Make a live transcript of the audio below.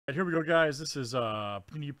Here we go, guys. This is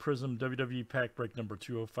Panini Prizm WWE pack break number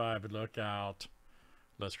 205. Look out.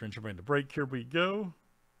 Let's screen share the break. Here we go.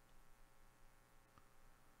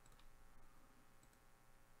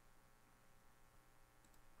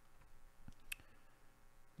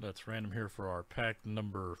 Let's random here for our pack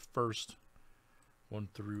number first, 1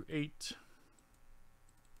 through 8.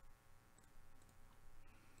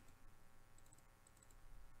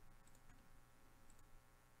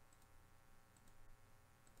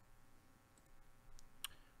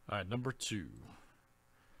 All right, number 2.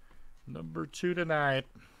 Number 2 tonight.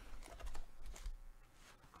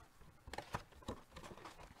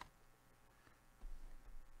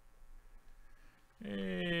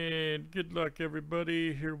 And good luck,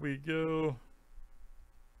 everybody. Here we go.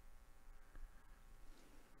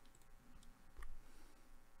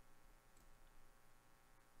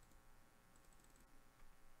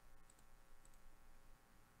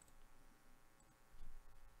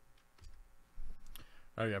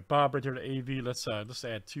 All right, Bob right there to AV. Let's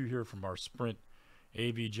add 2 here from our sprint.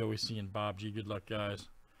 AV, Joey C, and Bob G. Good luck, guys.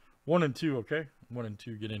 1 and 2, okay? 1 and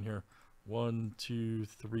 2, get in here. 1, 2,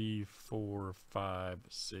 3, 4, 5,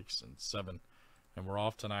 6, and 7. And we're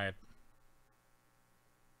off tonight.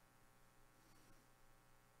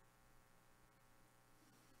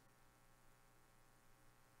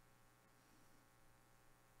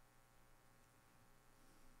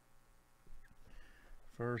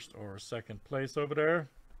 First or second place over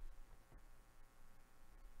there.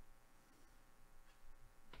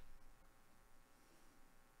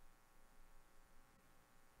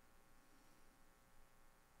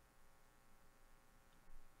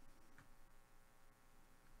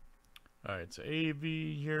 All right, so AV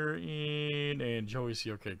here in and Joey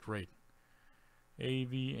C. Okay, great.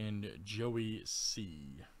 AV and Joey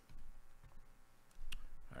C.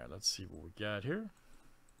 All right, let's see what we got here.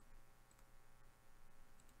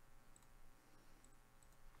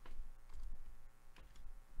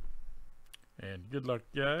 And good luck,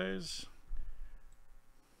 guys.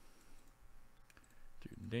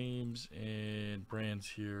 Do names and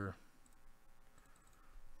brands here.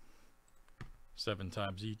 7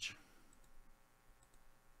 times each.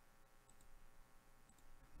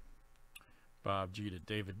 Bob G to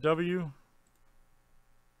David W. Let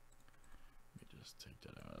me just take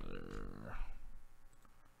that out of there.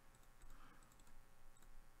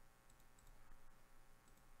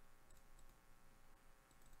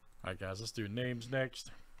 All right, guys, let's do names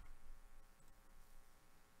next.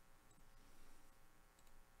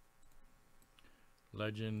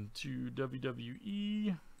 Legend to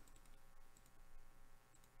WWE.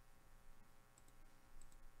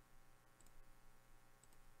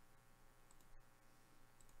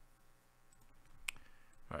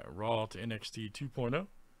 All right, Raw to NXT 2.0.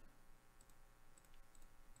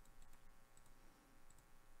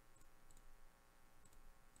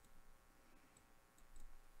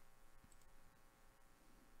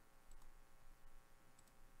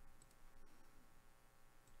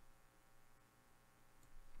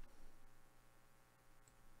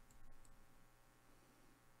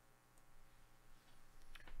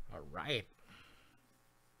 All right.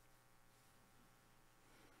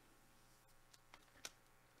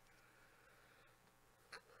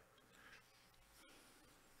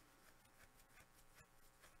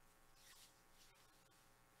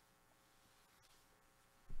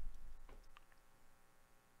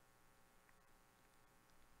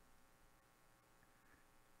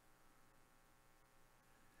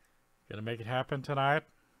 Gonna make it happen tonight.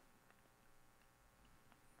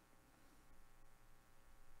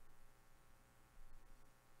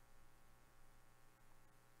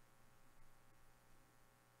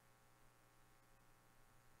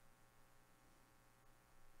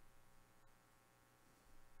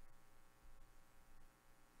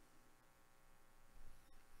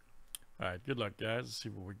 All right, good luck, guys. Let's see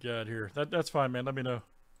what we got here. That's fine, man. Let me know.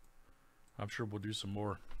 I'm sure we'll do some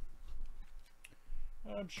more.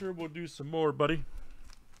 I'm sure we'll do some more, buddy.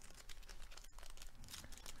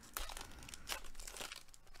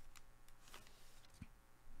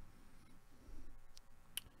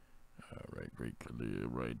 All right, great Khalil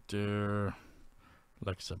right there.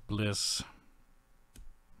 Alexa Bliss.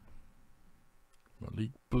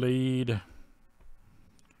 Malik Blade.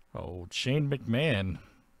 Oh, Shane McMahon.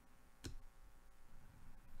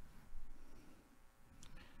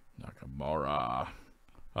 Nakamura.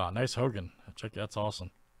 Ah, nice Hogan. Check, that's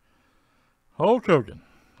awesome. Hulk Hogan.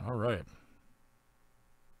 All right.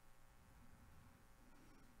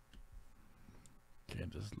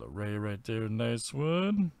 Candice LeRae right there. Nice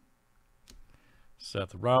one.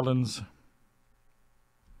 Seth Rollins.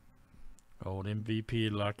 Old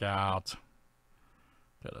MVP lookout.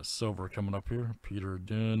 Got a silver coming up here. Peter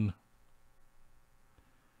Dunne.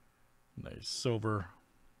 Nice silver.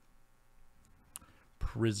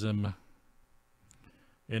 Prizm.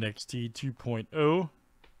 NXT 2.0.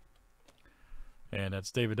 And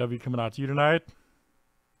that's David W. coming out to you tonight.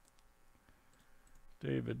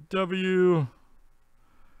 David W.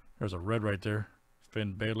 There's a red right there.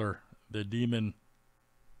 Finn Balor, the Demon.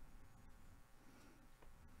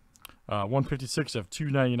 156 of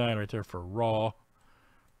 299 right there for Raw.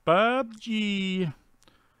 Bob G.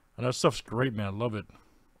 And that stuff's great, man. I love it.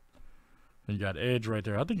 And you got Edge right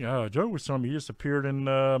there. I think Joe was telling me he just appeared in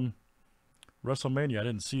WrestleMania. I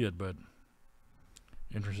didn't see it, but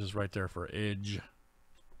entrance is right there for Edge.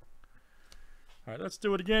 All right, let's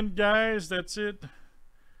do it again, guys. That's it.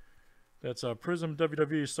 That's Prizm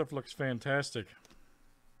WWE. Stuff looks fantastic.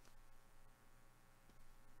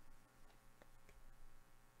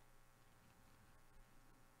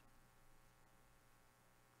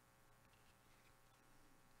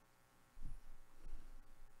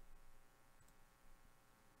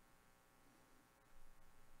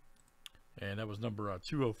 And that was number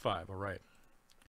 205. All right.